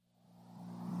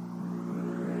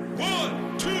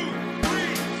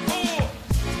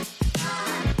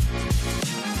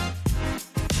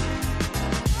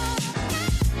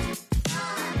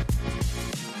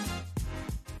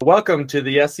Welcome to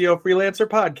the SEO Freelancer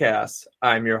Podcast.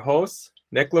 I'm your host,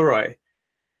 Nick Leroy.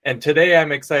 And today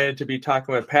I'm excited to be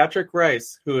talking with Patrick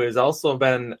Rice, who has also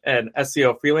been an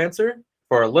SEO freelancer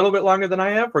for a little bit longer than I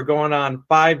have. We're going on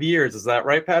 5 years. Is that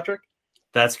right, Patrick?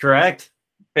 That's correct.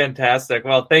 Fantastic.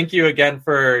 Well, thank you again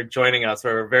for joining us.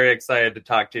 We're very excited to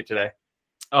talk to you today.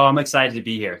 Oh, I'm excited to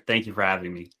be here. Thank you for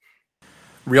having me.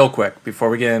 Real quick,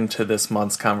 before we get into this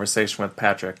month's conversation with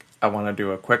Patrick, I want to do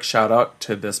a quick shout out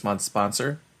to this month's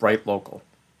sponsor, Bright Local.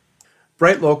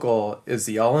 Bright Local is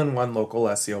the all-in-one local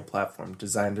SEO platform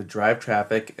designed to drive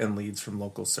traffic and leads from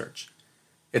local search.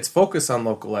 Its focus on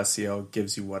local SEO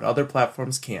gives you what other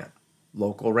platforms can't: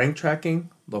 local rank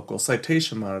tracking, local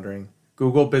citation monitoring,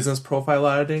 Google business profile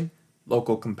auditing,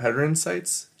 local competitor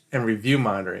insights, and review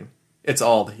monitoring. It's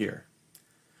all here.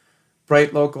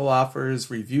 Bright Local offers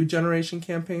review generation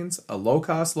campaigns, a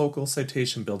low-cost local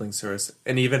citation building service,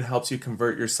 and even helps you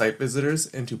convert your site visitors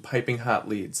into piping hot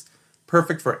leads.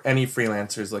 Perfect for any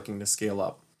freelancers looking to scale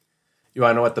up. You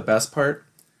want to know what the best part?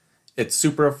 It's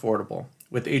super affordable,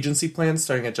 with agency plans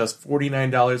starting at just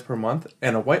 $49 per month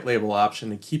and a white label option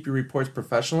to keep your reports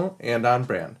professional and on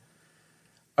brand.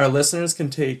 Our listeners can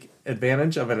take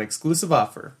advantage of an exclusive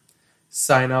offer.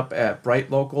 Sign up at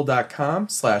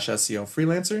brightlocal.com/SEO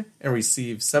freelancer and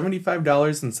receive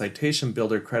 $75 in citation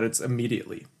builder credits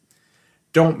immediately.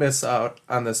 Don't miss out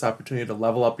on this opportunity to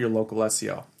level up your local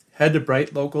SEO. Head to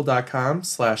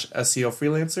brightlocal.com/SEO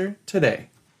freelancer today.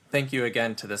 Thank you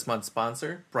again to this month's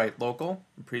sponsor, Bright Local.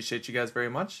 Appreciate you guys very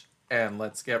much. And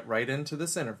let's get right into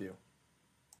this interview.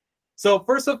 So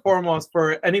first and foremost,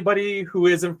 for anybody who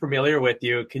isn't familiar with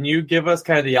you, can you give us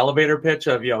kind of the elevator pitch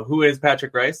of, who is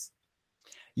Patrick Rice?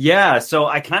 Yeah, so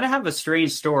I kind of have a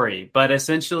strange story, but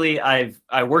essentially I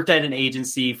worked at an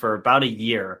agency for about a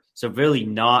year, so really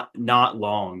not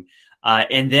long.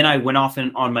 And then I went off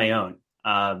on my own.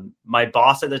 My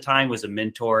boss at the time was a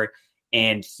mentor,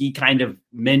 and he kind of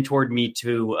mentored me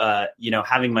to,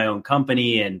 having my own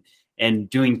company and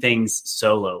doing things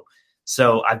solo.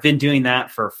 So I've been doing that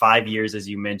for 5 years, as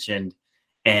you mentioned,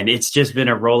 and it's just been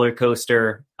a roller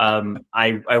coaster.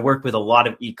 I work with a lot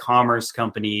of e-commerce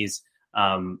companies.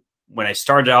 When I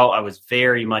started out, I was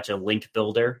very much a link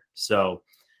builder. So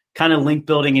kind of link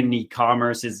building in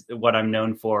e-commerce is what I'm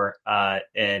known for.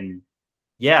 And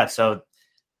yeah, so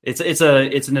it's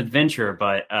an adventure,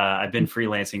 but I've been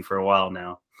freelancing for a while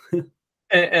now.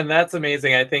 And that's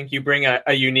amazing. I think you bring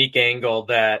a unique angle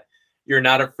that you're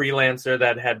not a freelancer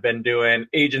that had been doing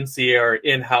agency or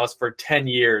in-house for 10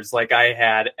 years like I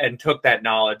had and took that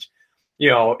knowledge.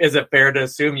 Is it fair to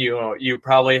assume you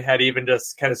probably had even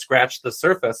just kind of scratched the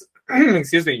surface?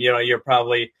 Excuse me. You're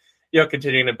probably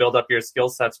continuing to build up your skill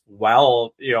sets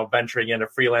while venturing into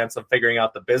freelance and figuring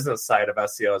out the business side of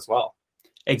SEO as well.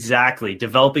 Exactly.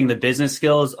 Developing the business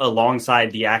skills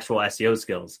alongside the actual SEO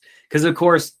skills. Because of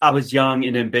course I was young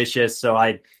and ambitious, so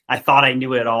I thought I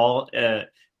knew it all.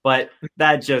 But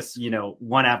that just,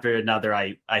 one after another,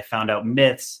 I found out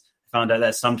myths, found out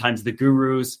that sometimes the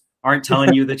gurus aren't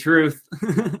telling you the truth.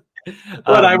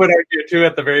 What I would argue too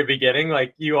at the very beginning,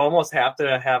 like you almost have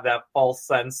to have that false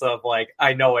sense of like,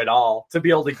 I know it all to be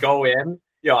able to go in.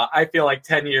 I feel like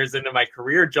 10 years into my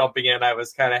career jumping in, I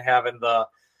was kind of having the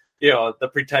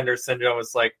pretender syndrome.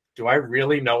 It's like, do I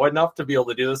really know enough to be able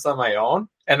to do this on my own?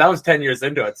 And that was 10 years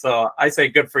into it. So I say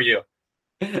good for you.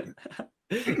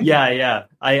 Yeah.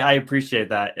 I appreciate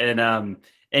that. And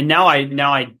now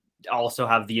I also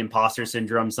have the imposter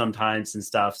syndrome sometimes and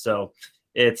stuff. So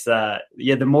it's the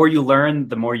more you learn,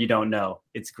 the more you don't know.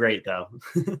 It's great though.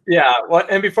 Yeah. Well,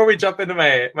 and before we jump into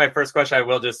my first question, I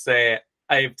will just say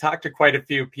I've talked to quite a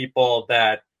few people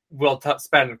that will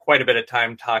spend quite a bit of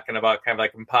time talking about kind of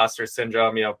like imposter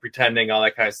syndrome, pretending, all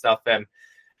that kind of stuff. And,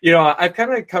 I've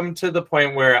kind of come to the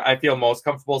point where I feel most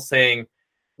comfortable saying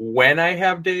when I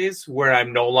have days where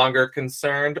I'm no longer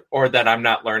concerned or that I'm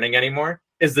not learning anymore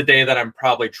is the day that I'm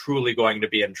probably truly going to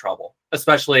be in trouble,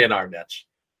 especially in our niche.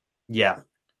 Yeah.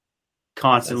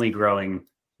 Constantly growing.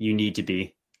 You need to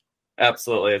be.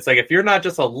 Absolutely. It's like, if you're not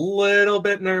just a little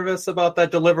bit nervous about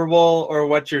that deliverable or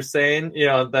what you're saying,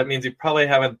 that means you probably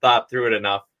haven't thought through it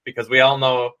enough, because we all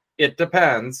know it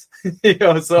depends, so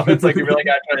it's like, you really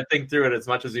got to try to think through it as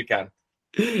much as you can.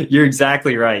 You're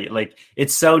exactly right. Like,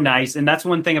 it's so nice. And that's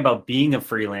one thing about being a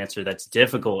freelancer that's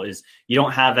difficult, is you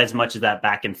don't have as much of that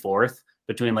back and forth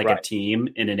between like a team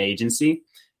and an agency,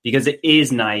 because it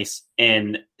is nice.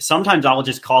 And sometimes I'll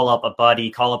just call up a buddy,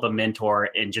 call up a mentor,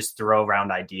 and just throw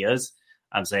around ideas.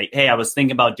 I'm saying, hey, I was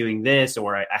thinking about doing this,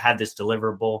 or I had this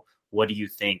deliverable. What do you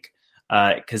think?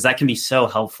 Because that can be so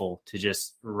helpful to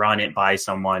just run it by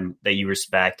someone that you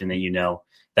respect and that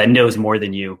that knows more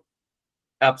than you.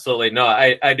 Absolutely. No,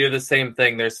 I do the same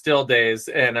thing. There's still days,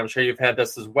 and I'm sure you've had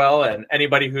this as well. And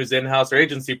anybody who's in-house or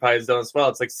agency probably has done as well.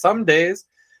 It's like some days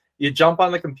you jump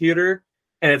on the computer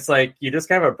and it's like you just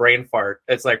kind of have a brain fart.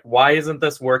 It's like, why isn't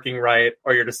this working right?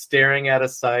 Or you're just staring at a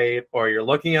site, or you're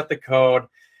looking at the code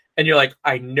and you're like,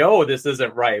 I know this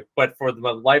isn't right, but for the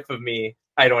life of me,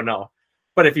 I don't know.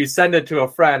 But if you send it to a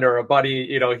friend or a buddy,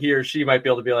 he or she might be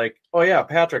able to be like, oh yeah,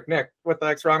 Patrick, Nick, what the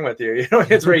heck's wrong with you?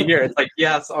 It's right here. It's like,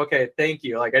 yes, okay, thank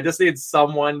you. Like, I just need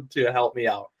someone to help me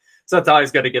out. So it's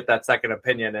always good to get that second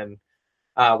opinion.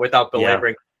 And without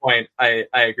belaboring the point, I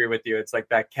agree with you. It's like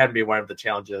that can be one of the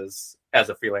challenges as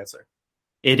a freelancer.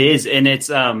 It is. And it's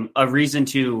a reason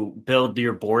to build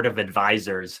your board of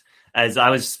advisors. As I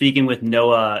was speaking with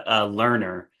Noah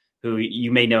Lerner, who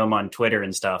you may know him on Twitter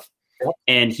and stuff.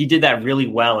 And he did that really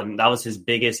well. And that was his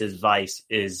biggest advice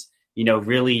is,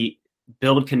 really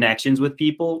build connections with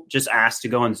people. Just ask to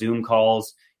go on Zoom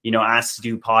calls, ask to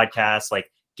do podcasts,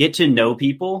 like get to know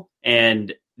people.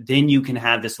 And then you can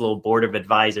have this little board of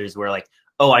advisors where like,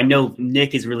 oh, I know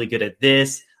Nick is really good at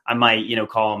this. I might,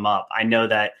 call him up. I know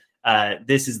that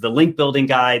this is the link building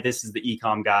guy. This is the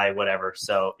e-com guy, whatever.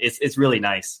 So it's really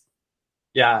nice.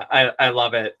 Yeah, I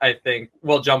love it. I think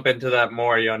we'll jump into that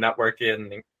more.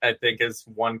 Networking, I think, is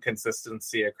one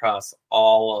consistency across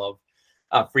all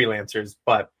of freelancers.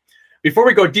 But before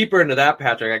we go deeper into that,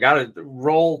 Patrick, I got to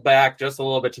roll back just a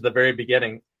little bit to the very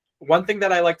beginning. One thing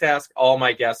that I like to ask all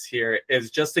my guests here is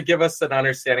just to give us an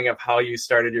understanding of how you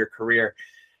started your career.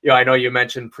 I know you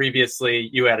mentioned previously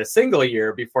you had a single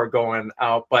year before going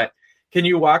out, but can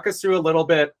you walk us through a little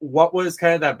bit? What was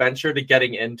kind of that venture to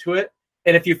getting into it?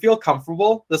 And if you feel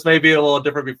comfortable, this may be a little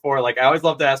different before. Like, I always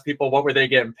love to ask people, what were they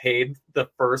getting paid the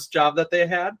first job that they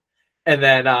had? And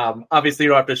then obviously you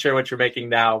don't have to share what you're making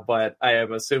now, but I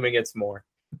am assuming it's more.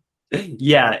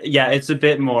 Yeah, it's a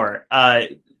bit more.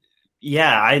 I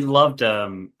loved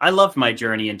my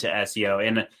journey into SEO.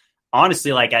 And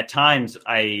honestly, like at times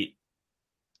I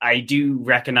do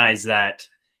recognize that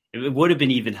it would have been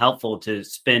even helpful to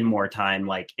spend more time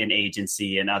like in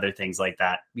agency and other things like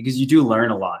that, because you do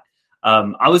learn a lot.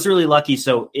 I was really lucky.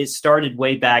 So it started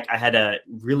way back. I had a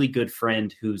really good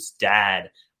friend whose dad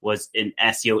was an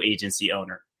SEO agency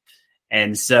owner.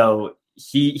 And so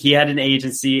he had an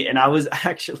agency, and I was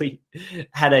actually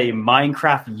had a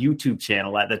Minecraft YouTube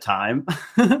channel at the time.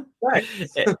 Right.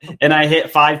 And I hit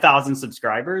 5,000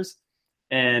 subscribers,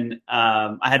 and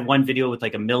I had one video with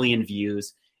like 1 million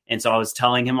views. And so I was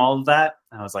telling him all of that.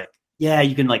 I was like, yeah,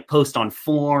 you can like post on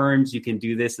forums, you can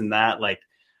do this and that. Like,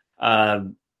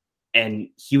 and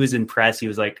he was impressed. He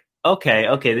was like, okay,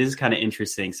 this is kind of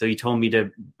interesting. So he told me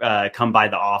to come by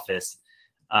the office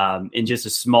in just a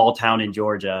small town in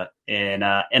Georgia. And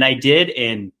I did.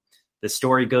 And the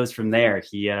story goes from there.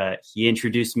 He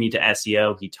introduced me to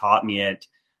SEO. He taught me it.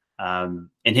 And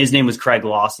his name was Craig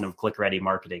Lawson of Click Ready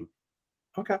Marketing.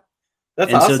 Okay.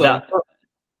 That's awesome. So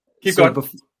keep going.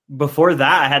 Before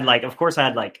that, I had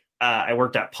I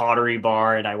worked at Pottery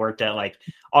Bar, and I worked at like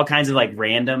all kinds of like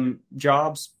random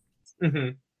jobs. Mm-hmm.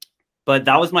 But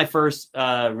that was my first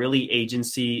really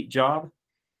agency job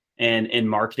and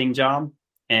marketing job.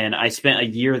 And I spent a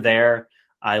year there.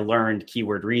 I learned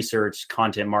keyword research,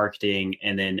 content marketing.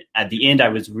 And then at the end, I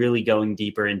was really going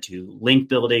deeper into link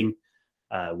building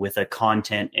with a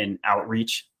content and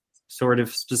outreach sort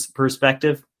of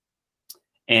perspective.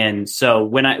 And so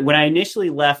when I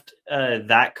initially left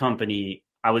that company,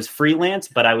 I was freelance,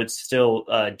 but I would still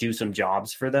do some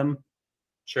jobs for them.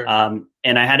 Sure.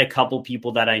 And I had a couple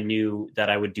people that I knew that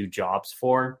I would do jobs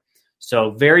for.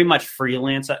 So very much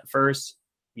freelance at first,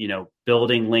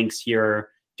 building links here,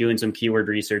 doing some keyword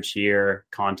research here,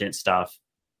 content stuff.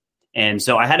 And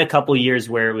so I had a couple years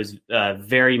where it was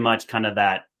very much kind of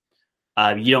that,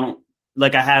 I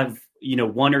have,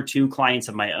 1 or 2 clients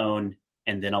of my own,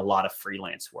 and then a lot of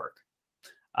freelance work.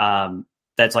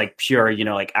 That's like pure,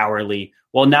 like hourly.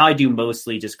 Well, now I do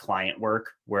mostly just client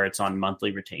work where it's on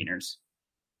monthly retainers.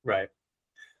 Right.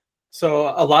 So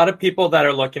a lot of people that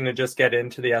are looking to just get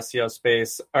into the SEO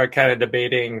space are kind of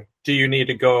debating, do you need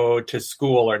to go to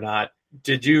school or not?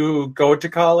 Did you go to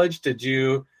college? Did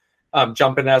you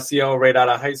jump in SEO right out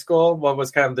of high school? What was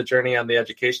kind of the journey on the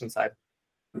education side?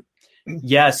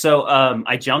 Yeah. So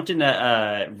I jumped in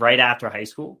right after high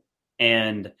school,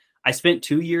 and I spent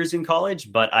 2 years in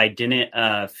college, but I didn't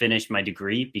finish my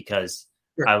degree because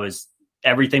sure.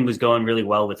 Everything was going really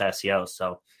well with SEO.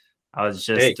 So I was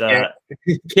just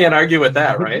can't argue with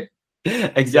that, right?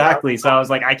 Exactly. Yeah. So I was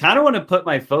like, I kind of want to put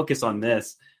my focus on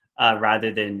this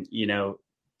rather than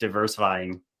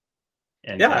diversifying.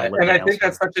 And I think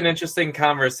that's such an interesting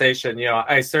conversation.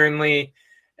 I certainly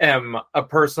am a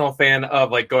personal fan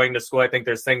of like going to school. I think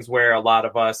there's things where a lot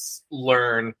of us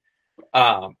learn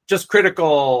just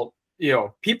critical,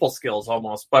 people skills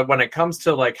almost. But when it comes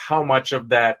to like how much of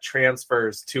that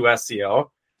transfers to SEO,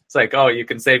 it's like, oh, you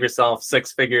can save yourself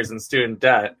 6 figures in student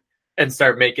debt and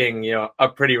start making, a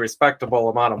pretty respectable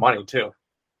amount of money too.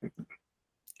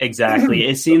 Exactly.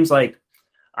 It seems like,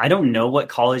 I don't know what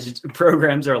college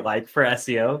programs are like for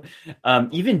SEO,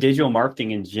 even digital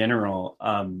marketing in general.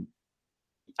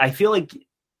 I feel like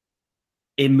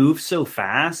it moves so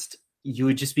fast. You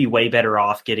would just be way better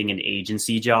off getting an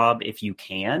agency job if you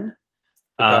can.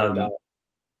 And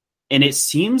it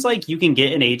seems like you can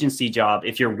get an agency job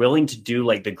if you're willing to do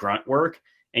like the grunt work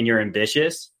and you're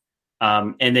ambitious.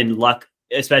 And then luck,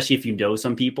 especially if you know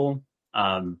some people,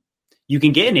 you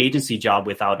can get an agency job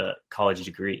without a college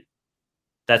degree.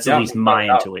 That's at least my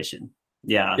intuition.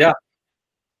 Yeah. Yeah.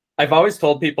 I've always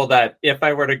told people that if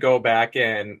I were to go back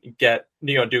and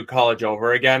do college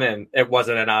over again, and it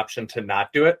wasn't an option to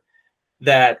not do it,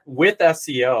 that with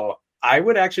SEO, I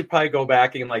would actually probably go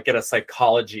back and like get a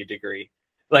psychology degree,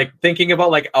 like thinking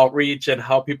about like outreach and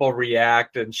how people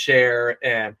react and share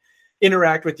and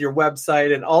interact with your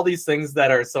website and all these things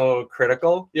that are so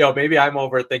critical. Maybe I'm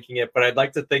overthinking it, but I'd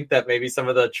like to think that maybe some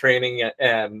of the training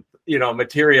and,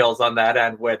 materials on that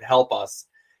end would help us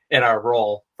in our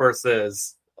role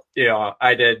versus,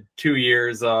 I did 2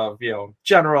 years of,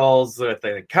 generals with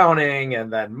accounting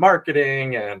and then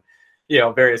marketing and,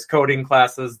 various coding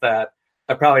classes that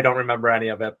I probably don't remember any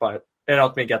of it, but it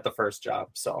helped me get the first job.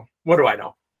 So what do I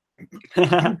know?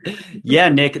 Yeah,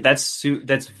 Nick, that's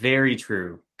very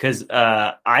true. Because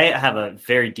I have a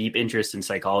very deep interest in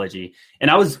psychology. And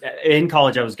I was in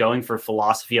college, I was going for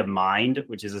philosophy of mind,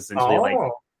 which is essentially like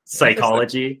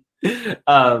psychology. And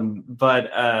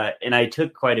I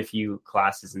took quite a few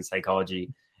classes in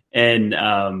psychology. And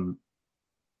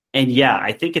yeah,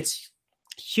 I think it's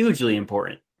hugely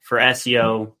important for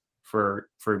SEO, for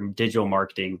digital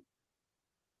marketing.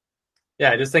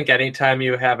 Yeah, I just think anytime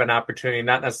you have an opportunity,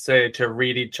 not necessarily to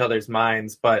read each other's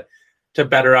minds, but to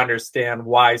better understand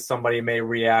why somebody may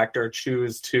react or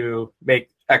choose to make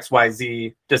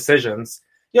XYZ decisions,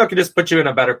 it can just put you in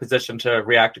a better position to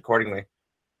react accordingly.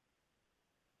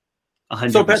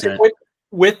 100%. So Patrick,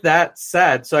 with that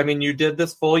said, so I mean, you did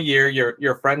this full year.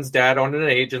 Your friend's dad owned an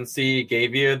agency,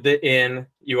 gave you the in.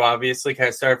 You obviously kind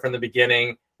of started from the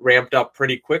beginning, ramped up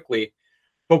pretty quickly.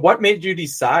 But what made you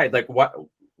decide, like,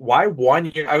 why 1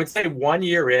 year? I would say 1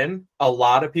 year in, a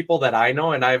lot of people that I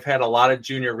know, and I've had a lot of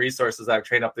junior resources I've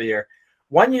trained up the year.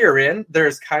 1 year in,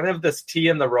 there's kind of this T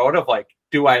in the road of like,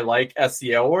 do I like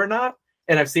SEO or not?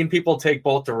 And I've seen people take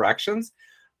both directions.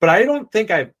 But I don't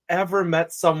think I've ever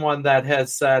met someone that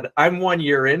has said, I'm 1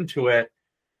 year into it.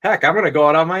 Heck, I'm going to go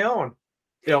out on my own.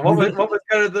 What was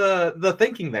kind of the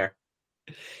thinking there?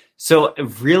 So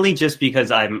really just because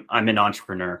I'm an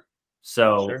entrepreneur.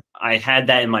 So Sure. I had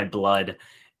that in my blood.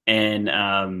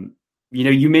 And,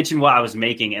 you mentioned what I was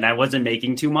making, and I wasn't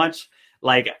making too much.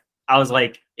 Like, I was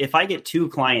like, if I get 2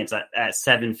 clients at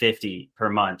 $750 per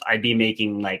month, I'd be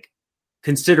making like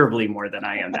considerably more than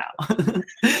I am now.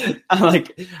 I'm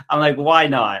like, why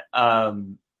not?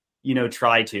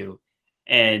 Try to.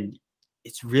 And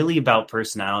it's really about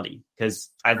personality, because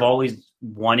I've always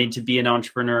wanted to be an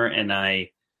entrepreneur, and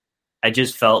I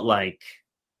just felt like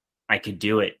I could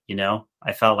do it.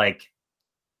 I felt like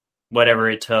whatever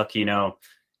it took,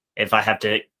 if I have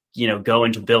to, go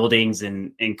into buildings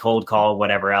and cold call,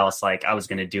 whatever else, like I was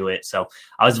going to do it. So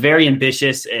I was very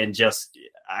ambitious, and just,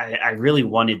 I really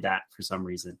wanted that for some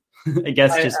reason. I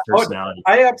guess just personality.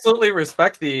 I absolutely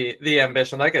respect the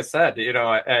ambition. Like I said,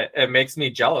 it makes me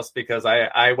jealous, because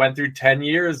I went through 10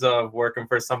 years of working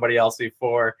for somebody else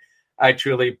before I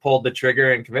truly pulled the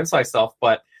trigger and convinced myself.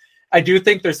 But I do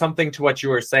think there's something to what you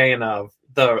were saying of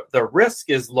the risk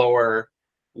is lower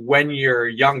when you're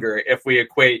younger, if we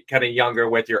equate kind of younger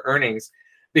with your earnings,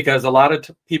 because a lot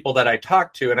of people that I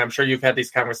talk to, and I'm sure you've had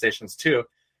these conversations too,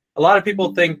 a lot of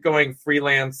people think going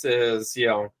freelance is,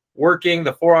 working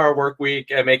the 4-hour work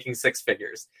week and making 6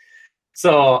 figures.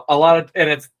 So and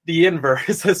it's the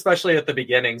inverse, especially at the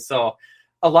beginning. So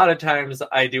a lot of times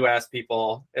I do ask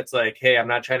people, it's like, hey, I'm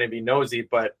not trying to be nosy,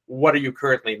 but what are you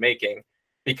currently making?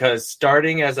 Because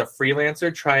starting as a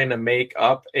freelancer, trying to make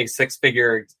up a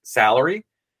 6-figure salary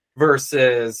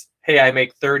versus, hey, I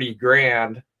make 30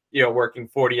 grand, working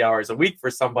 40 hours a week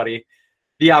for somebody,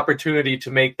 the opportunity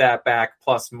to make that back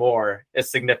plus more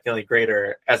is significantly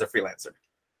greater as a freelancer.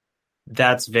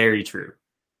 That's very true.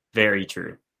 Very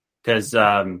true. Because,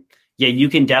 you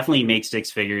can definitely make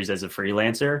 6 figures as a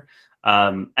freelancer.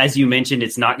 As you mentioned,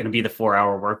 it's not going to be the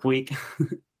 4-hour work week.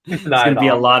 It's Not going at to be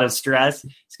a all. lot of stress.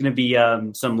 It's going to be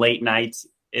some late nights.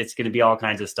 It's going to be all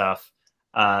kinds of stuff.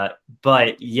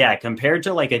 But yeah, compared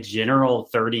to like a general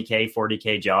 30K,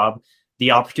 40K job,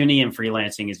 the opportunity in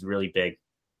freelancing is really big.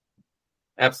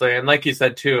 Absolutely. And like you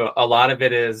said, too, a lot of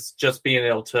it is just being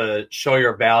able to show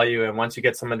your value. And once you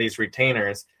get some of these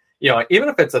retainers, even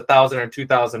if it's $1,000 or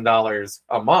 $2,000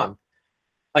 a month,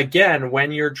 again,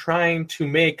 when you're trying to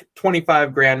make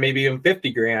 25 grand, maybe even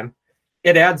 50 grand,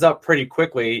 it adds up pretty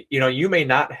quickly. You may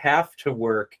not have to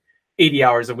work 80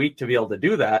 hours a week to be able to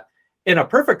do that. In a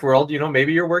perfect world,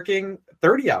 maybe you're working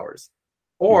 30 hours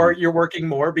or you're working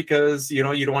more because, you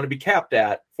don't want to be capped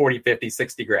at 40, 50,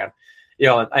 60 grand.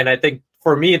 And I think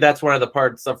for me, that's one of the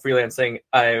parts of freelancing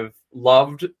I've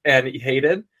loved and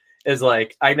hated is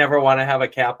like, I never want to have a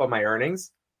cap on my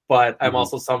earnings, but I'm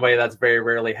also somebody that's very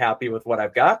rarely happy with what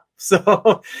I've got.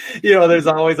 So, there's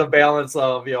always a balance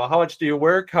of, how much do you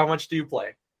work? How much do you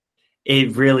play?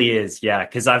 It really is. Yeah.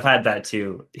 Cause I've had that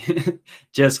too.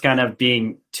 Just kind of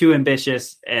being too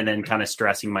ambitious and then kind of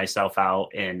stressing myself out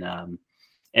and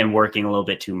working a little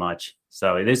bit too much.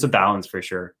 So it is a balance for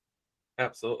sure.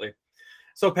 Absolutely.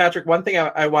 So, Patrick, one thing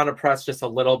I want to press just a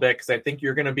little bit, because I think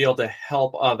you're going to be able to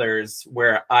help others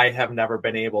where I have never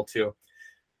been able to.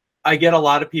 I get a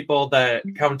lot of people that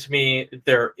come to me,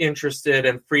 they're interested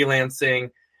in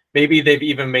freelancing. Maybe they've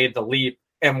even made the leap.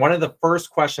 And one of the first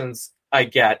questions I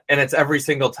get, and it's every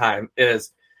single time,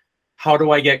 is how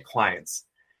do I get clients?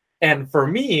 And for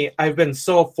me, I've been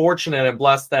so fortunate and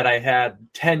blessed that I had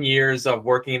 10 years of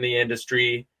working in the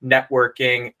industry,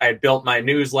 networking. I built my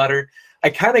newsletter. I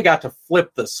kind of got to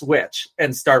flip the switch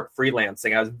and start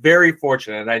freelancing. I was very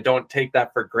fortunate, and I don't take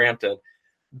that for granted.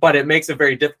 But it makes it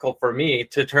very difficult for me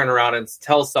to turn around and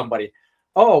tell somebody,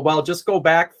 oh, well, just go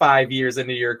back 5 years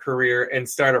into your career and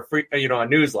start a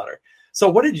newsletter. So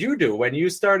what did you do when you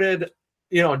started,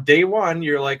 day one?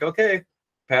 You're like, okay,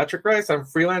 Patrick Rice, I'm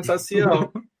freelance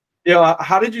SEO.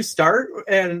 How did you start,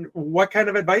 and what kind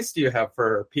of advice do you have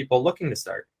for people looking to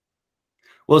start?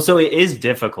 Well, so it is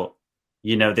difficult.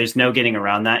 There's no getting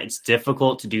around that. It's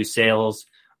difficult to do sales,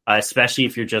 especially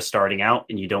if you're just starting out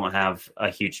and you don't have a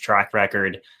huge track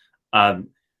record.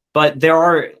 But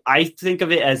I think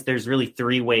of it as there's really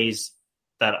three ways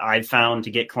that I've found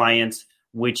to get clients,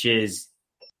 which is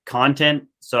content.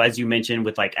 So as you mentioned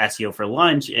with like SEO for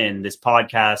lunch and this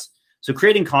podcast, so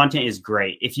creating content is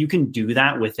great. If you can do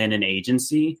that within an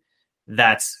agency,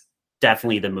 that's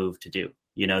definitely the move to do.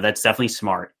 That's definitely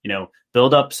smart.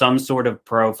 Build up some sort of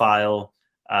profile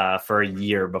for a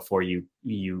year before you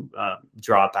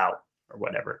drop out or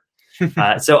whatever.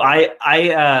 So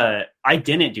I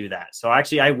didn't do that. So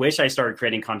actually, I wish I started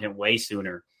creating content way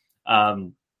sooner.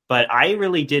 But I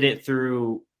really did it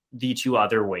through the two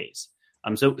other ways.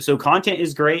 So content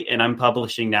is great, and I'm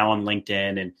publishing now on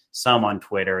LinkedIn and some on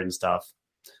Twitter and stuff.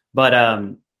 But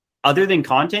other than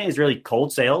content is really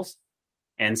cold sales.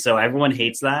 And so everyone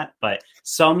hates that, but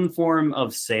some form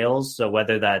of sales. So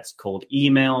whether that's cold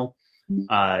email,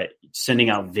 sending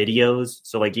out videos.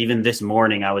 So like even this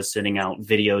morning, I was sending out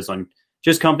videos on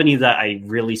just companies that I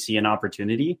really see an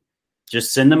opportunity.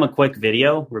 Just send them a quick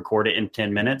video, record it in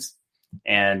 10 minutes.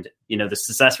 And, the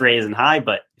success rate isn't high,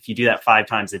 but if you do that 5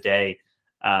 times a day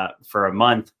for a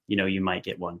month, you might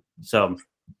get one. So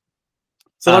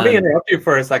let me interrupt you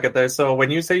for a second there. So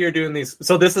when you say you're doing these,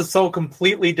 so this is so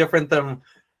completely different than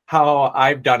how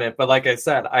I've done it. But like I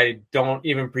said, I don't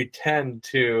even pretend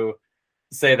to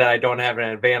say that I don't have an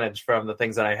advantage from the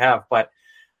things that I have. But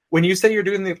when you say you're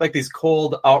doing these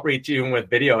cold outreach, even with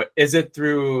video, is it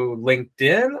through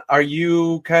LinkedIn? Are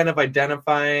you kind of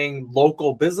identifying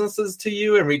local businesses to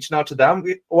you and reaching out to them?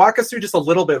 Walk us through just a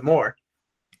little bit more.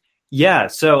 Yeah.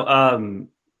 So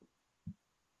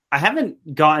I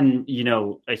haven't gotten,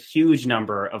 a huge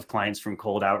number of clients from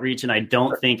cold outreach, and I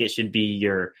don't think it should be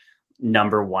your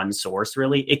number one source,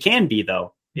 really. It can be,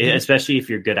 though, especially if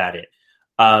you're good at it.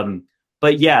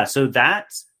 But yeah, so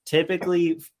that's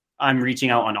typically I'm reaching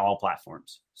out on all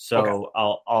platforms. So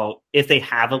I'll if they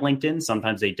have a LinkedIn,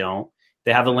 sometimes they don't.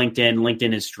 They have a LinkedIn.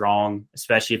 LinkedIn is strong,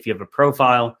 especially if you have a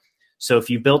profile. So if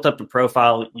you built up a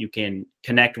profile, you can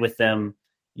connect with them.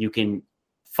 You can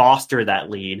foster that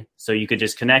lead. So you could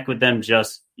just connect with them,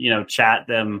 just, chat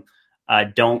them,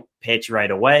 don't pitch right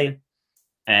away.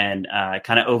 And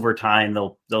kind of over time,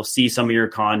 they'll see some of your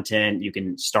content. You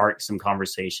can start some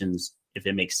conversations if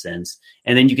it makes sense.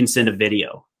 And then you can send a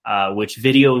video, which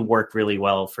video worked really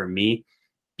well for me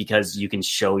because you can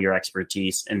show your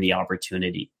expertise and the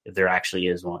opportunity if there actually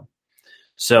is one.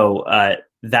 So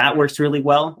that works really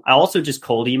well. I also just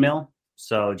cold email.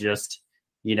 So just,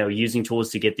 using tools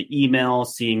to get the email,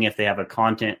 seeing if they have a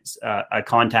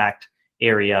contact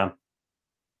area,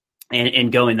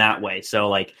 and going that way. So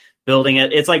like building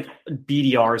it, it's like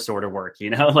BDR sort of work,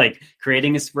 like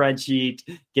creating a spreadsheet,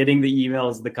 getting the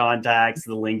emails, the contacts,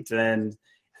 the LinkedIn,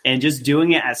 and just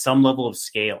doing it at some level of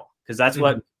scale. Because that's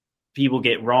what people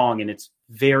get wrong. And it's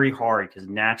very hard because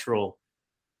natural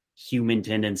human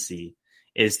tendency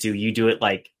is to you do it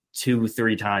like 2,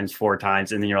 3 times, 4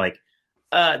 times, and then you're like,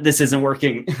 this isn't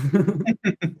working.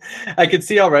 I can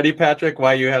see already, Patrick,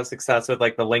 why you have success with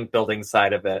like the link building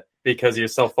side of it, because you're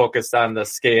so focused on the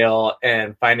scale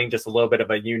and finding just a little bit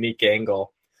of a unique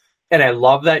angle. And I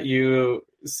love that you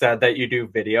said that you do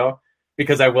video,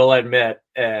 because I will admit,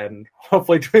 and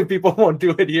hopefully people won't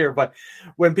do it here, but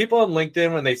when people on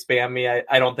LinkedIn, when they spam me,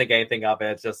 I don't think anything of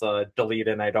it. It's just a delete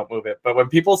and I don't move it. But when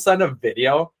people send a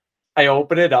video, I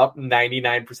open it up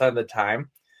 99% of the time.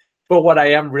 But what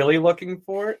I am really looking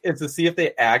for is to see if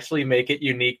they actually make it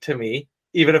unique to me,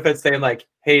 even if it's saying like,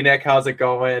 hey, Nick, how's it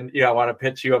going? I want to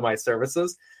pitch you on my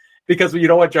services. Because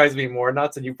what drives me more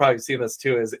nuts, and you've probably seen this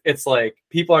too, is it's like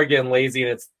people are getting lazy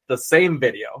and it's the same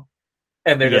video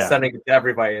and they're just sending it to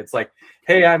everybody. It's like,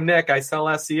 hey, I'm Nick. I sell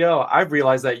SEO. I've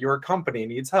realized that your company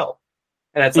needs help.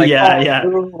 And it's like,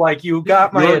 boo, like you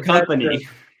got my attention. Company.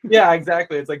 Yeah,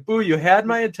 exactly. It's like, boo, you had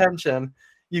my attention.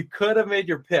 You could have made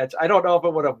your pitch. I don't know if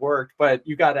it would have worked, but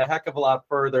you got a heck of a lot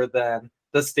further than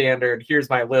the standard. Here's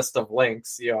my list of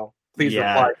links. Please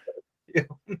reply.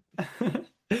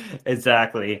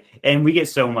 Exactly. And we get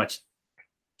so much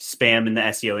spam in the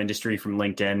SEO industry from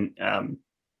LinkedIn.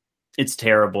 It's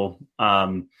terrible.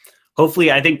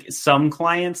 Hopefully, I think some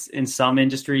clients in some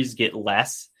industries get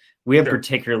less. We have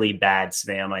particularly bad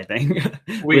spam, I think,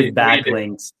 with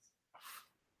backlinks.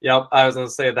 Yep, I was going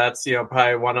to say that's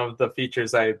probably one of the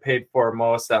features I paid for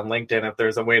most on LinkedIn. If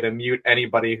there's a way to mute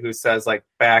anybody who says like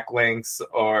backlinks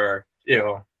or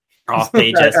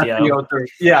off-page SEO.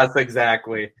 Yes,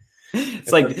 exactly.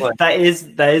 It's like that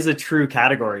is a true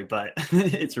category, but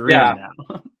it's ruined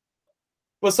now.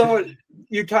 Well, so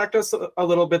you talked us a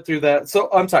little bit through that. So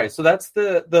I'm sorry. So that's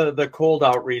the cold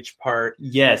outreach part.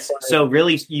 Yes. So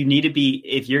really, you need to be,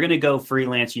 if you're going to go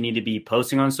freelance, you need to be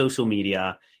posting on social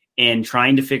media and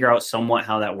trying to figure out somewhat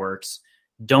how that works.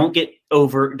 Don't get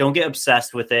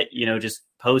obsessed with it. Just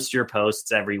post your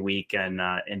posts every week and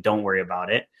don't worry about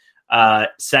it.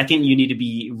 Second, you need to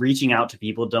be reaching out to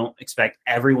people. Don't expect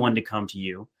everyone to come to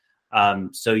you.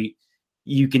 So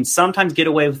you can sometimes get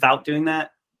away without doing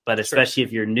that, but especially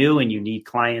if you're new and you need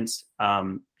clients,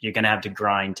 you're going to have to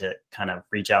grind to kind of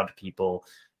reach out to people,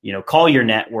 call your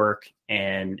network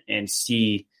and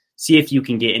see if you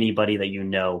can get anybody that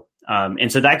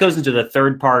and so that goes into the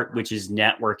third part, which is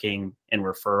networking and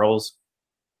referrals.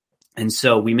 And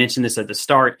so we mentioned this at the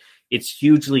start. It's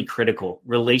hugely critical.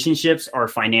 Relationships are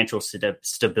financial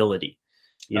stability.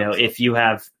 If you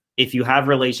have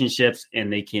relationships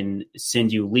and they can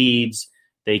send you leads,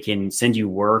 they can send you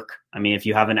work. I mean, if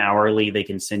you have an hourly, they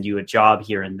can send you a job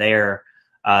here and there.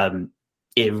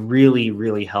 It really,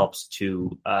 really helps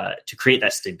to create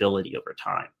that stability over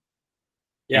time.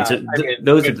 Yeah, so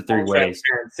those are the 3 ways.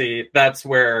 That's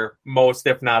where most,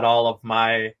 if not all, of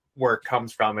my work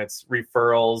comes from. It's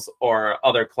referrals or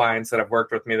other clients that have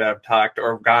worked with me that have talked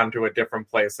or gone to a different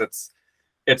place.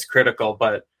 It's critical,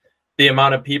 but the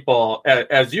amount of people,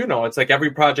 as it's like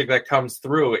every project that comes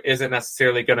through isn't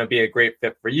necessarily going to be a great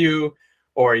fit for you,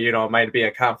 or it might be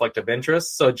a conflict of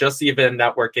interest. So just even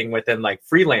networking within like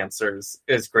freelancers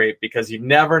is great, because you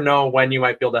never know when you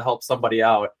might be able to help somebody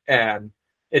out, and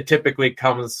it typically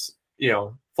comes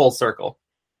full circle.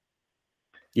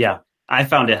 Yeah, I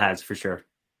found it has, for sure.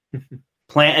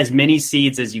 Plant as many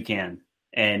seeds as you can,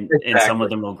 and some of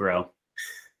them will grow.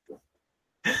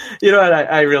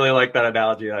 I really like that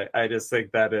analogy. I just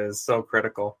think that is so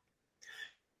critical.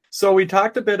 So we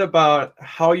talked a bit about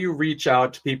how you reach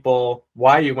out to people,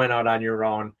 why you went out on your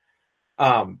own.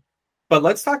 But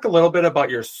let's talk a little bit about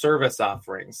your service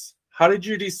offerings. How did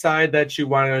you decide that you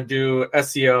want to do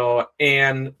SEO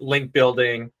and link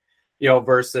building,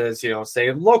 versus,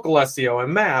 say local SEO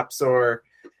and maps or,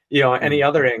 any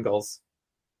other angles?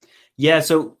 Yeah.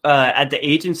 So at the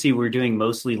agency, we're doing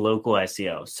mostly local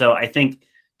SEO. So I think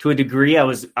to a degree, I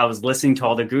was listening to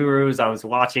all the gurus. I was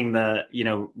watching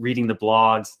reading the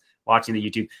blogs, watching the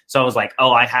YouTube. So I was like,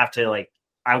 oh,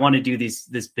 I want to do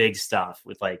this big stuff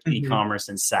with e-commerce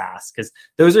and SaaS, because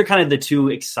those are kind of the 2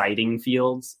 exciting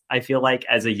fields, I feel like,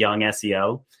 as a young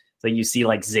SEO. So you see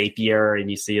like Zapier and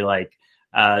you see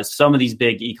some of these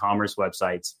big e-commerce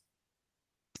websites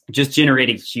just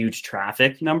generating huge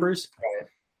traffic numbers. Right.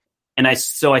 And I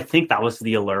think that was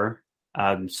the allure.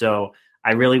 So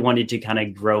I really wanted to kind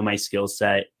of grow my skill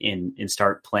set and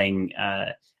start playing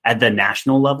at the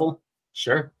national level.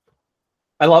 Sure.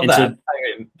 I love And that. so,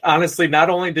 I mean, honestly, not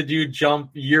only did you jump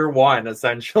year one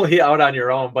essentially out on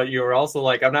your own, but you were also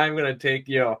like, I'm not even going to take,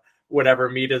 whatever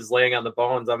meat is laying on the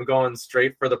bones. I'm going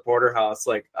straight for the porterhouse.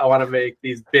 Like, I want to make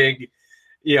these big,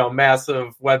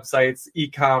 massive websites,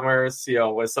 e-commerce,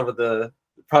 with some of the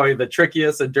probably the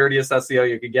trickiest and dirtiest SEO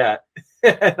you could get.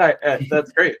 And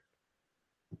that's great.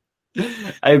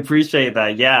 I appreciate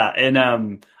that. Yeah. And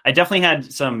I definitely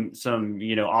had some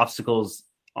obstacles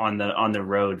on the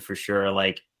road for sure.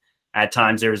 Like at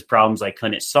times there was problems I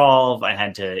couldn't solve. I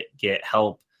had to get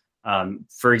help.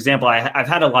 For example, I've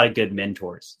had a lot of good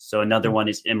mentors. So another one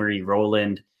is Emery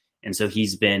Rowland. And so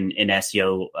he's been in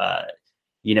SEO,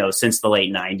 since the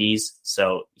late 90s.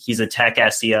 So he's a tech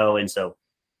SEO. And so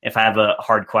if I have a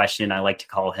hard question, I like to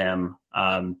call him.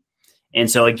 And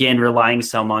so again, relying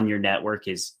some on your network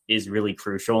is really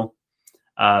crucial.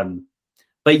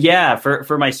 But yeah,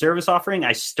 for my service offering,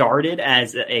 I started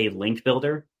as a link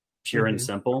builder, pure and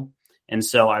simple. And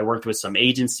so I worked with some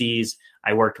agencies.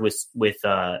 I worked with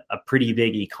a pretty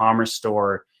big e-commerce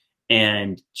store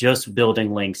and just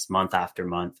building links month after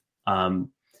month.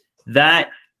 That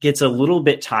gets a little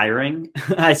bit tiring.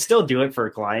 I still do it for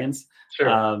clients,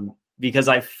 sure. Because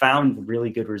I found really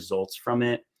good results from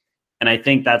it. And I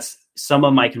think that's some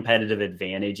of my competitive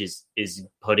advantage is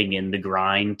putting in the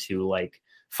grind to like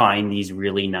find these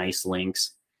really nice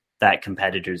links that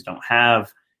competitors don't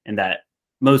have and that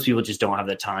most people just don't have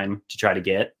the time to try to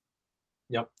get.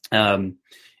 Yep.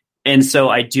 And so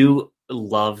I do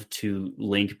love to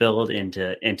link build and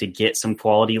to get some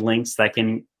quality links that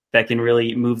can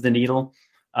really move the needle.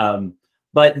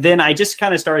 But then I just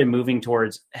kind of started moving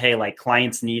towards, hey, like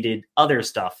clients needed other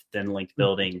stuff than link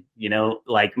building,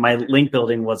 like my link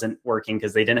building wasn't working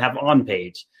because they didn't have on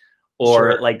page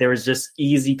or sure. Like there was just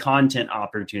easy content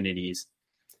opportunities.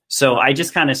 So I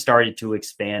just kind of started to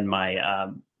expand my,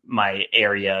 my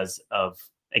areas of,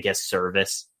 I guess,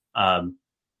 service. And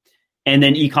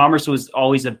then e-commerce was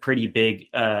always a pretty big,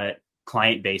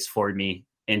 client base for me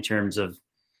in terms of,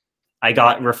 I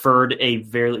got referred a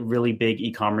really big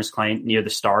e-commerce client near the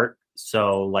start.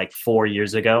 So like 4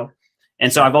 years ago.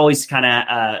 And so I've always kind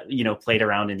of, played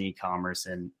around in e-commerce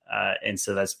and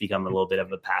so that's become a little bit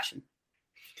of a passion.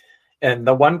 And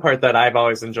the one part that I've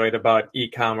always enjoyed about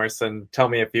e-commerce, and tell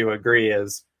me if you agree,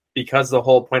 is because the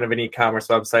whole point of an e-commerce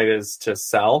website is to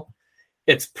sell,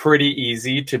 it's pretty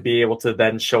easy to be able to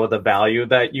then show the value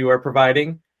that you are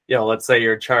providing. Let's say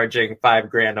you're charging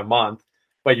 $5,000 a month,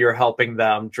 but you're helping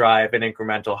them drive an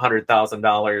incremental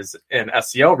 $100,000 in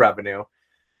SEO revenue.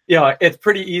 It's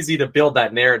pretty easy to build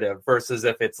that narrative versus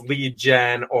if it's lead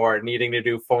gen or needing to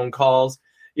do phone calls.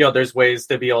 There's ways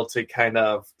to be able to kind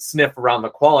of sniff around the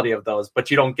quality of those, but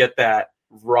you don't get that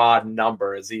raw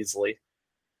number as easily.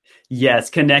 Yes,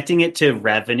 connecting it to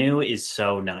revenue is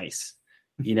so nice.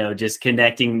 Just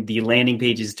connecting the landing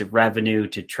pages to revenue,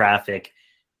 to traffic.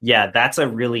 Yeah, that's a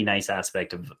really nice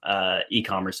aspect of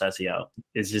e-commerce SEO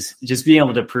is just being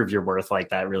able to prove your worth like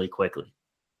that really quickly.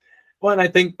 Well, and I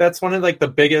think that's one of like the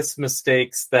biggest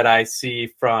mistakes that I see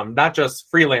from not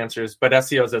just freelancers, but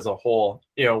SEOs as a whole.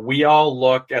 We all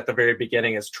look at the very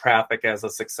beginning as traffic as a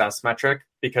success metric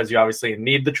because you obviously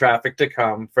need the traffic to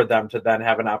come for them to then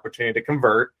have an opportunity to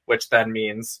convert, which then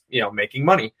means, making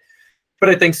money. But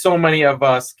I think so many of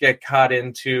us get caught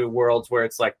into worlds where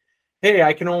it's like, hey,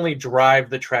 I can only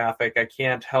drive the traffic. I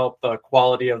can't help the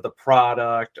quality of the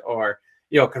product or,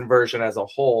 conversion as a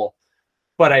whole.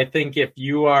 But I think if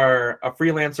you are a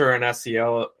freelancer or an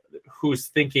SEO who's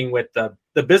thinking with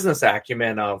the business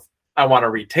acumen of, I want to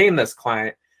retain this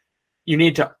client, you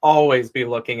need to always be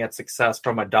looking at success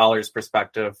from a dollars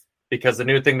perspective, because the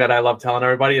new thing that I love telling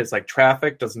everybody is like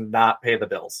traffic does not pay the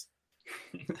bills.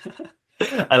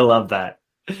 I love that.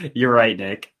 You're right,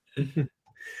 Nick.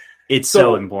 It's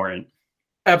so important.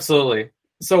 Absolutely.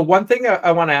 So one thing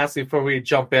I want to ask you before we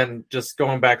jump in, just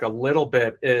going back a little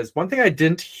bit, is one thing I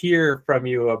didn't hear from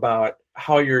you about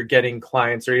how you're getting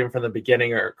clients, or even from the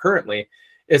beginning or currently,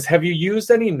 is have you used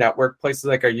any network places?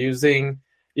 Like, are you using,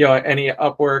 any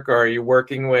Upwork, or are you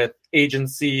working with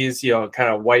agencies,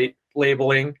 kind of white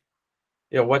labeling?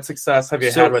 What success have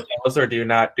you had with those, or do you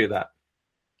not do that?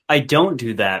 I don't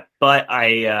do that, but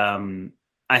I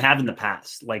have in the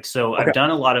past. Okay. I've done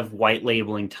a lot of white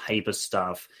labeling type of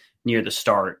stuff near the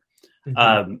start.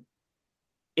 Mm-hmm.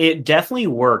 It definitely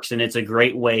works, and it's a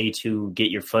great way to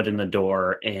get your foot in the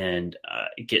door and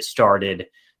get started,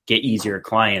 get easier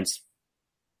clients.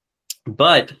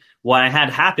 But what I had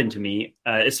happen to me,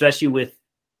 especially with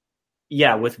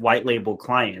white label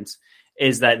clients,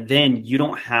 is that then you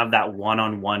don't have that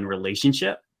one-on-one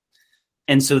relationship.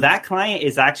 And so that client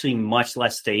is actually much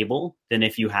less stable than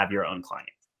if you have your own client.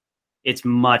 it's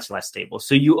much less stable.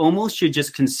 So you almost should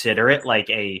just consider it like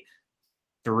a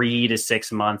 3 to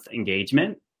 6 month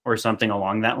engagement or something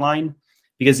along that line.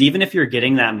 Because even if you're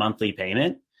getting that monthly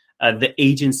payment, the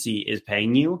agency is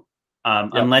paying you,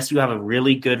 unless you have a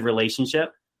really good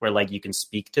relationship where like you can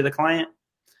speak to the client.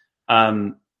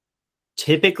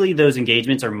 Typically those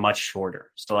engagements are much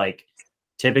shorter. So like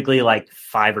typically like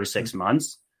 5 or 6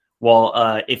 months.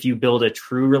 Well, if you build a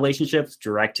true relationship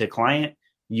direct to client,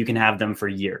 you can have them for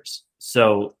years.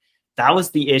 So that was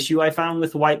the issue I found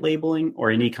with white labeling or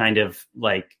any kind of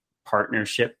like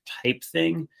partnership type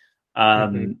thing.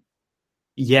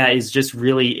 Yeah, it's just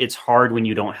really, it's hard when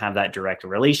you don't have that direct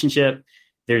relationship.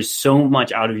 There's so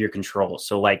much out of your control.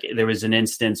 So like there was an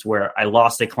instance where I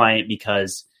lost a client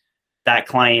because that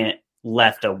client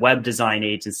left a web design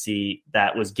agency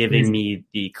that was giving me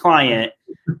the client.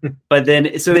 But then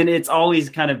it's always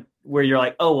kind of where you're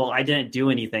like, oh, well, I didn't do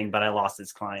anything, but I lost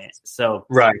this client. So,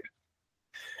 right.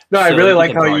 No, I really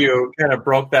like how you kind of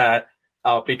broke that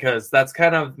out, because that's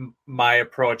kind of my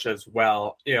approach as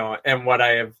well, you know, and what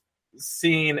I have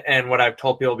seen and what I've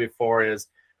told people before is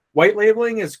white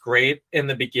labeling is great in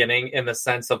the beginning in the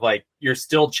sense of like, you're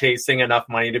still chasing enough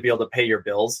money to be able to pay your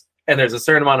bills. And there's a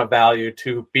certain amount of value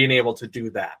to being able to do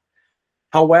that.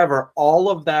 However, all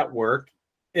of that work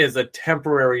is a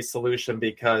temporary solution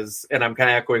because, and I'm kind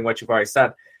of echoing what you've already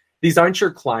said, these aren't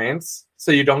your clients.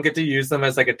 So you don't get to use them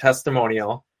as like a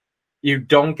testimonial. You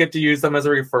don't get to use them as a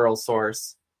referral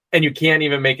source. And you can't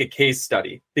even make a case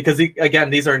study because, again,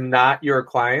 these are not your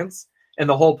clients. And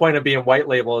the whole point of being white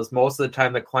label is most of the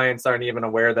time the clients aren't even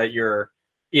aware that you're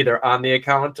either on the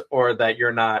account or that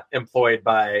you're not employed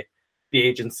by the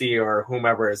agency or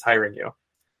whomever is hiring you.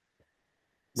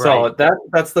 Right. So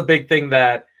that's the big thing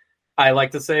that I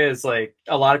like to say is like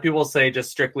a lot of people say just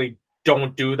strictly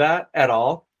don't do that at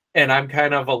all. And I'm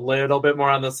kind of a little bit more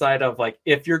on the side of like,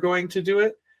 if you're going to do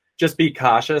it, just be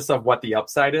cautious of what the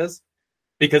upside is.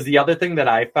 Because the other thing that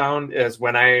I found is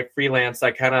when I freelanced,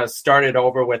 I kind of started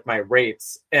over with my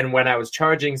rates. And when I was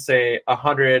charging, say,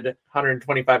 $100,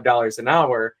 $125 an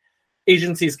hour,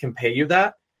 agencies can pay you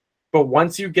that. But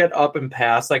once you get up and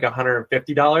past like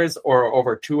 $150 or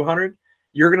over $200,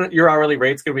 your hourly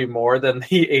rate's going to be more than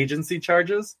the agency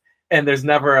charges. And there's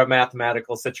never a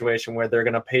mathematical situation where they're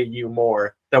going to pay you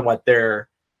more than what they're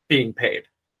being paid.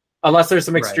 Unless there's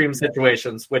some extreme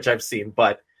situations, which I've seen,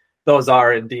 but those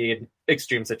are indeed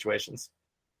extreme situations.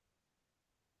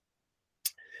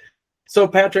 So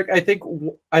Patrick, I think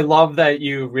I love that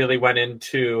you really went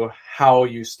into how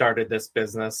you started this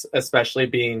business, especially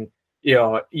being, you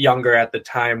know, younger at the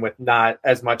time with not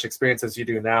as much experience as you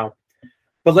do now.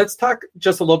 But let's talk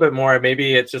just a little bit more.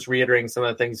 Maybe it's just reiterating some of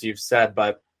the things you've said,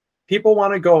 but people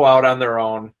want to go out on their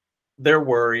own. They're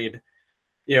worried.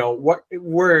 You know, what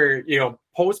we're, you know,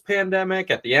 post-pandemic,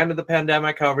 at the end of the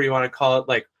pandemic, however you want to call it,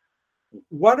 like,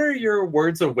 what are your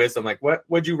words of wisdom? Like, what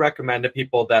would you recommend to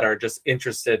people that are just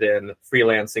interested in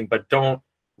freelancing, but don't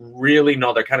really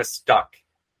know? They're kind of stuck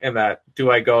in that.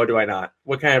 Do I go? Do I not?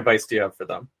 What kind of advice do you have for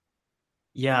them?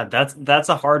 Yeah, that's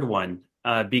a hard one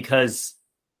because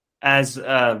as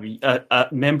a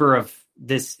member of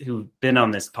this who've been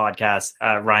on this podcast,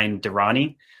 Ryan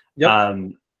Durrani,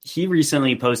 he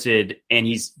recently posted, and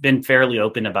he's been fairly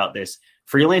open about this.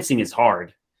 Freelancing is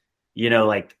hard. You know,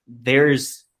 like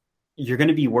you're going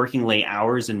to be working late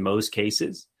hours in most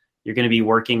cases. You're going to be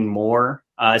working more,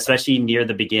 especially near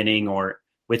the beginning or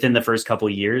within the first couple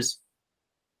of years.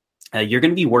 You're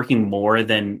going to be working more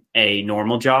than a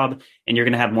normal job, and you're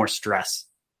going to have more stress.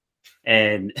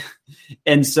 And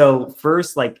so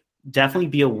first, like, definitely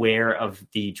be aware of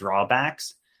the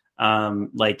drawbacks.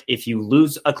 Like if you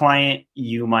lose a client,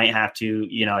 you might have to,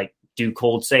 you know, like do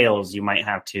cold sales. You might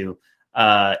have to,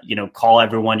 you know, call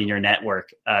everyone in your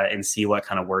network and see what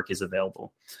kind of work is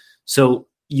available. So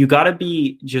you got to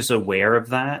be just aware of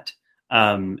that.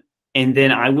 And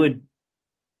then I would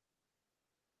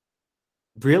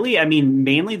really, I mean,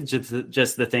 mainly just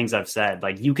the things I've said.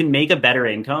 Like you can make a better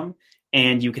income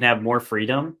and you can have more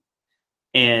freedom.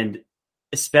 And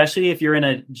especially if you're in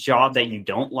a job that you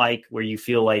don't like, where you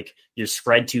feel like you're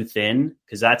spread too thin,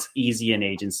 because that's easy in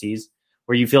agencies,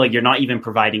 where you feel like you're not even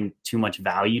providing too much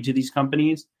value to these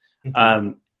companies,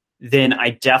 then I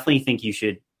definitely think you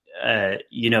should,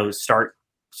 you know, start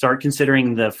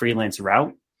considering the freelance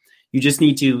route. You just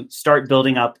need to start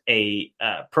building up a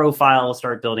profile,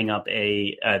 start building up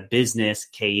a business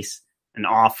case, an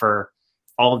offer,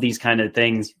 all of these kind of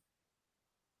things.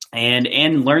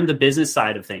 And learn the business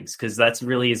side of things, because that's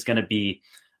really is going to be,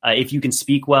 if you can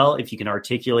speak well, if you can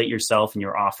articulate yourself and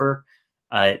your offer,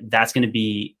 that's going to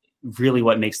be really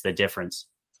what makes the difference.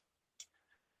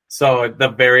 So the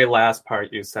very last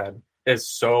part you said, is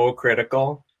so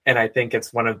critical. And I think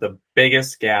it's one of the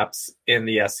biggest gaps in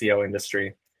the SEO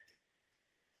industry.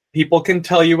 People can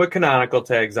tell you what canonical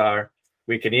tags are.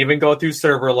 We can even go through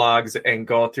server logs and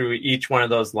go through each one of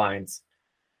those lines.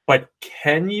 But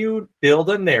can you build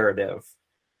a narrative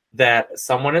that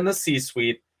someone in the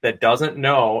C-suite that doesn't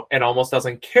know and almost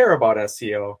doesn't care about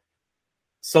SEO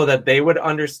so that they would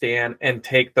understand and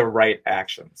take the right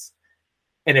actions?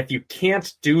 And if you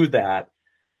can't do that,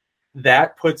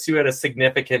 that puts you at a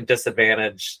significant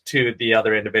disadvantage to the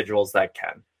other individuals that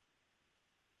can.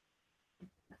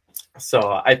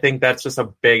 So I think that's just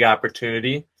a big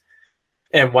opportunity.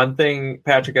 And one thing,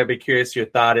 Patrick, I'd be curious your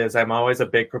thought is, I'm always a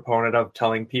big proponent of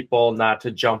telling people not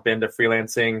to jump into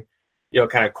freelancing,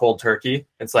 kind of cold turkey.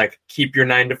 It's like, keep your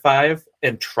 9 to 5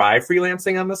 and try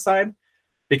freelancing on the side.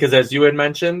 Because as you had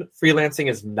mentioned, freelancing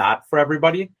is not for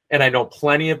everybody. And I know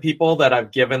plenty of people that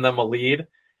I've given them a lead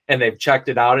and they've checked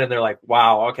it out and they're like,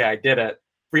 wow, okay, I did it.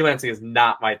 Freelancing is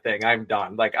not my thing. I'm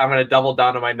done. Like, I'm going to double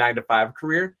down on my 9 to 5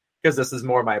 career because this is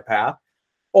more my path.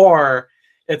 Or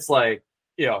it's like,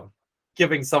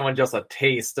 giving someone just a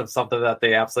taste of something that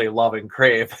they absolutely love and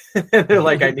crave. And they're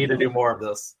like, I need to do more of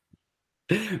this.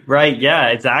 Right. Yeah,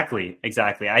 exactly.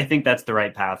 I think that's the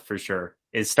right path for sure.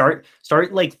 Is start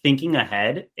like thinking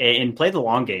ahead and play the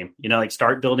long game, like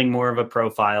start building more of a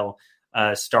profile,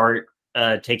 start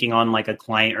taking on like a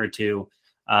client or two,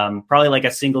 probably like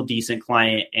a single decent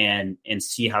client and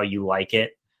see how you like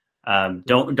it.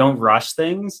 Don't rush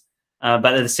things, but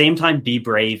at the same time, be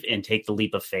brave and take the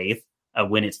leap of faith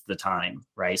when it's the time.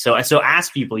 Right. So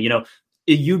ask people,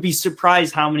 you'd be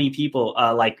surprised how many people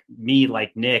like me,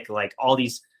 like Nick, like all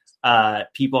these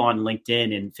people on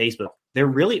LinkedIn and Facebook, they're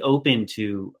really open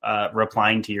to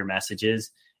replying to your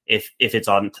messages if it's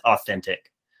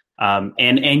authentic,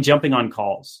 and jumping on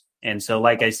calls. And so,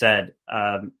 like I said,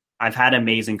 I've had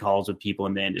amazing calls with people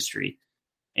in the industry,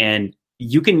 and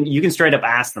you can straight up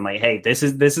ask them like, hey, this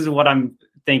is what I'm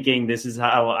thinking. This is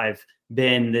how I've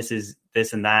been. This is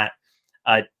this and that.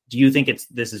 Do you think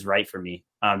this is right for me?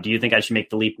 Do you think I should make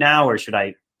the leap now, or should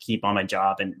I keep on my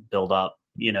job and build up,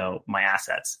 my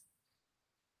assets?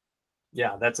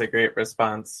 Yeah, that's a great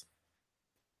response.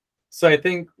 So I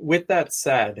think with that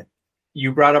said,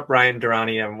 you brought up Ryan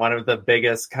Durrani, and one of the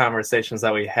biggest conversations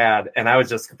that we had, and I was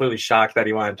just completely shocked that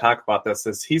he wanted to talk about this,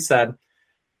 is he said,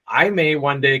 I may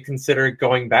one day consider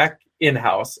going back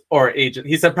in-house or agent.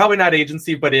 He said probably not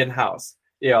agency, but in-house.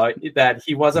 That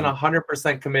he wasn't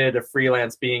 100% committed to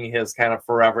freelance being his kind of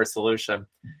forever solution.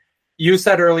 You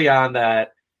said early on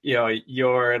that,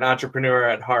 you're an entrepreneur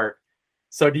at heart.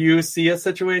 So do you see a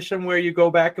situation where you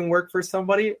go back and work for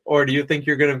somebody, or do you think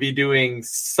you're going to be doing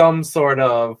some sort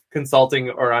of consulting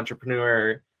or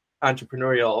entrepreneurial,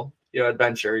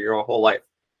 adventure your whole life?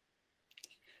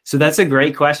 So that's a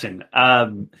great question.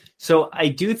 So I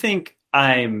do think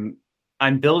I'm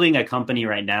building a company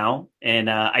right now, and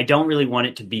I don't really want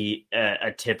it to be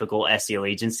a typical SEO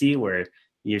agency where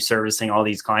you're servicing all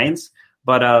these clients,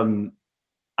 but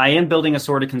I am building a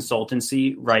sort of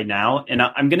consultancy right now, and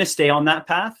I'm going to stay on that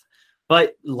path.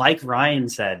 But like Ryan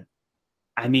said,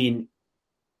 I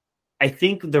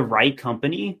think the right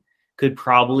company could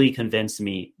probably convince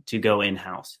me to go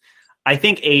in-house. I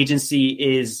think agency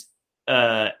is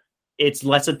it's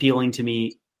less appealing to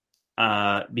me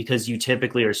because you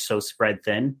typically are so spread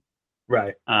thin.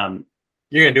 Right.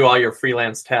 You're going to do all your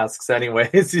freelance tasks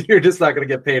anyways. You're just not going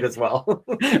to get paid as well.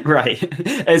 Right.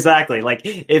 Exactly. Like,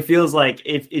 it feels like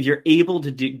if you're able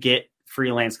to get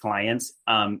freelance clients,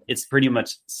 it's pretty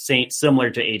much similar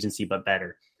to agency, but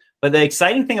better. But the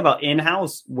exciting thing about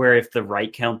in-house, where if the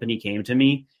right company came to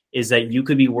me, is that you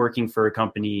could be working for a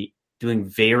company doing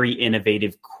very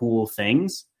innovative, cool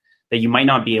things that you might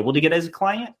not be able to get as a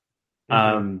client.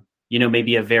 Mm-hmm.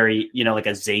 Maybe a very, like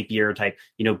a Zapier type,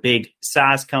 big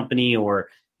SaaS company or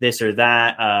this or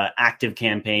that, active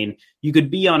campaign. You could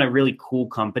be on a really cool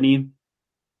company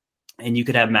and you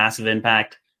could have massive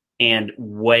impact and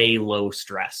way low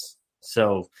stress.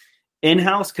 So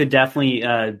in-house could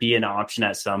definitely be an option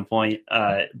at some point,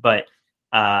 but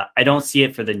I don't see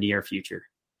it for the near future.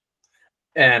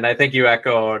 And I think you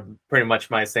echoed pretty much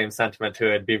my same sentiment too.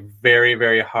 It'd be very,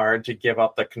 very hard to give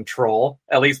up the control.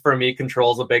 At least for me,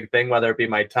 control is a big thing, whether it be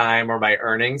my time or my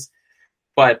earnings.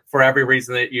 But for every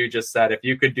reason that you just said, if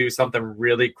you could do something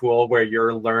really cool where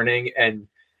you're learning and,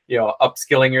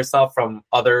 upskilling yourself from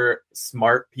other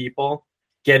smart people,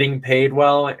 getting paid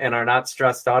well and are not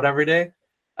stressed out every day.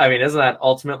 I mean, isn't that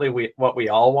ultimately what we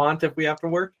all want if we have to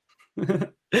work?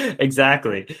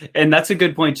 Exactly. And that's a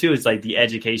good point too. It's like the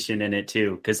education in it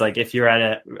too. Cause like if you're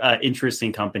at a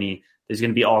interesting company, there's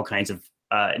going to be all kinds of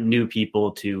new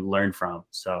people to learn from.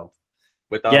 So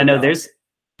without Yeah, a no, doubt.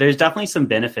 there's definitely some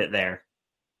benefit there.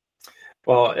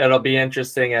 Well, it'll be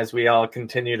interesting as we all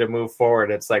continue to move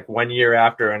forward. It's like one year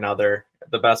after another.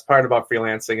 The best part about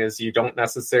freelancing is you don't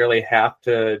necessarily have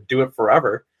to do it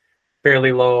forever.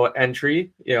 Fairly low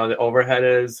entry, the overhead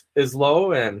is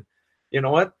low, and you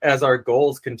know what? As our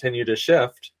goals continue to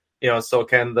shift, so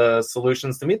can the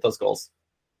solutions to meet those goals.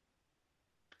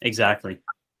 Exactly.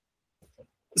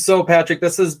 So, Patrick,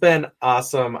 this has been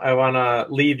awesome. I want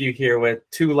to leave you here with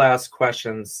two last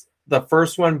questions. The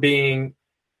first one being,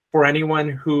 for anyone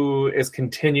who is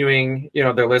continuing,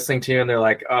 they're listening to you and they're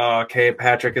like, oh, okay,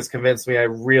 Patrick has convinced me. I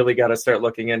really got to start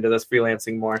looking into this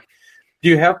freelancing more. Do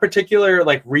you have particular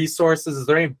resources? Is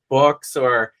there any books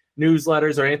or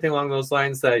newsletters or anything along those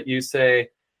lines that you say,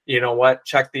 you know what,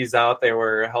 check these out. They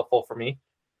were helpful for me?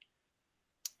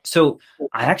 So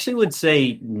I actually would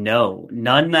say no,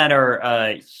 none that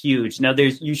are huge. Now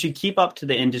you should keep up to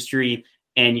the industry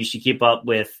and you should keep up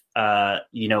with,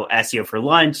 SEO for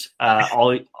lunch.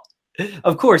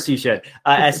 Of course you should.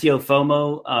 SEO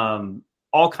FOMO,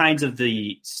 all kinds of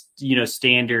the,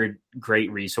 standard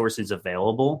great resources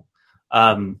available.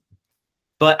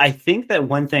 But I think that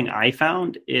one thing I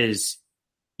found is,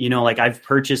 I've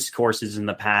purchased courses in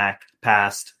the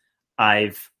past.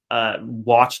 I've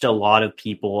watched a lot of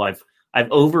people. I've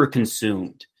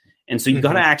overconsumed. And so you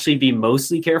got to actually be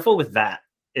mostly careful with that,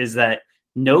 is that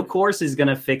no course is going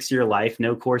to fix your life.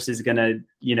 No course is going to,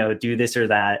 do this or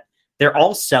that. They're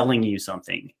all selling you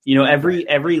something. Every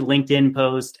LinkedIn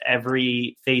post,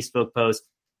 every Facebook post,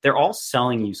 they're all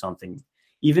selling you something,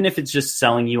 even if it's just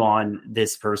selling you on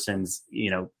this person's,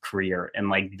 career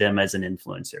and them as an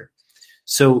influencer.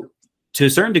 So to a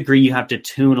certain degree, you have to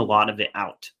tune a lot of it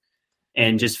out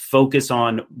and just focus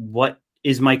on what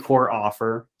is my core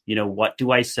offer. What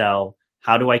do I sell?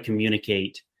 How do I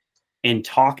communicate? And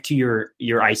talk to your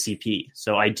ICP.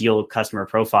 So ideal customer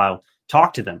profile,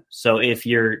 talk to them. So if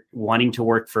you're wanting to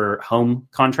work for home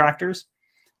contractors,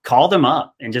 call them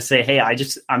up and just say, hey,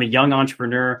 I'm a young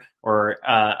entrepreneur or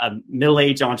a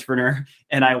middle-aged entrepreneur,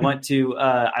 and I want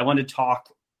to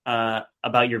talk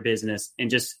about your business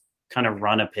and just kind of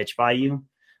run a pitch by you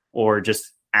or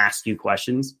just ask you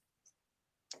questions.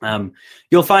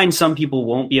 You'll find some people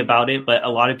won't be about it, but a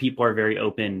lot of people are very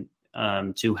open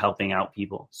to helping out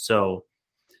people. So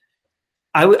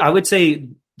I would say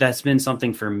that's been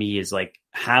something for me, is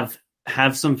have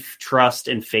some trust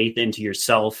and faith into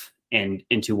yourself and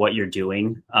into what you're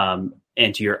doing,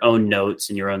 and to your own notes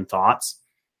and your own thoughts.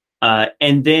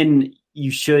 And then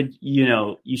you should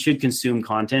consume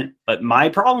content. But my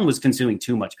problem was consuming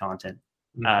too much content.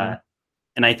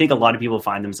 And I think a lot of people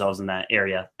find themselves in that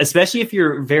area, especially if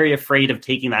you're very afraid of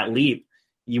taking that leap.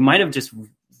 You might have just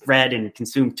read and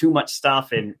consumed too much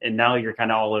stuff, and now you're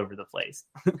kind of all over the place.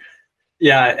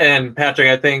 Yeah. And Patrick,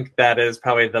 I think that is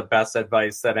probably the best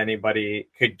advice that anybody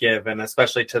could give. And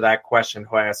especially to that question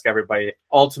who I ask everybody,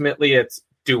 ultimately it's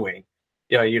doing.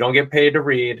 You don't get paid to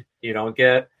read. You don't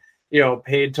get,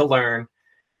 paid to learn.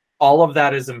 All of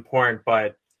that is important,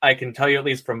 but I can tell you, at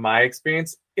least from my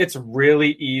experience, it's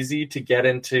really easy to get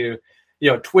into,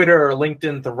 Twitter or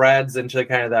LinkedIn threads, into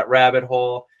kind of that rabbit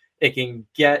hole.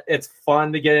 It's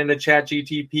fun to get into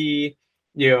ChatGTP,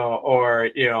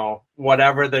 or,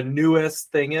 whatever the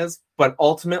newest thing is. But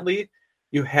ultimately,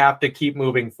 you have to keep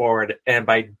moving forward. And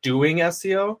by doing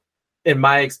SEO, in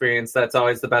my experience, that's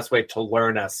always the best way to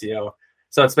learn SEO.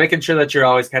 So it's making sure that you're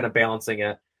always kind of balancing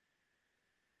it.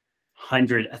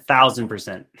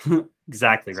 1,000%.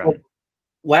 Exactly right. So,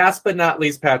 last but not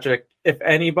least, Patrick, if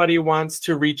anybody wants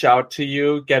to reach out to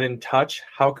you, get in touch,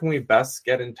 how can we best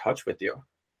get in touch with you?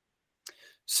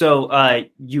 So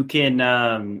you can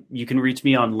reach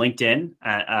me on LinkedIn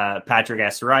at Patrick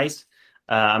S. Rice.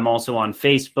 I'm also on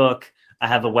Facebook. I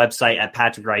have a website at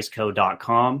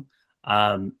patrickriceco.com.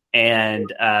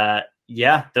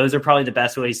 Those are probably the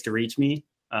best ways to reach me.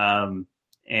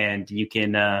 And you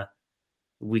can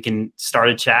we can start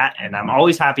a chat, and I'm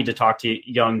always happy to talk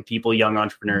to young people, young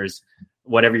entrepreneurs,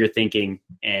 whatever you're thinking,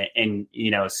 and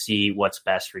see what's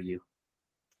best for you.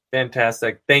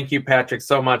 Fantastic. Thank you, Patrick,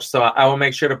 so much. So I will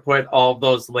make sure to put all of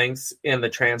those links in the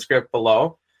transcript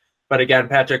below. But again,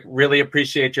 Patrick, really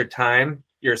appreciate your time,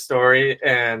 your story,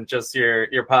 and just your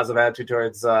positive attitude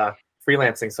towards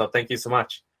freelancing. So thank you so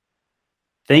much.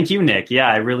 Thank you, Nick. Yeah,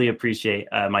 I really appreciate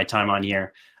my time on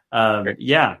here.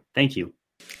 Thank you.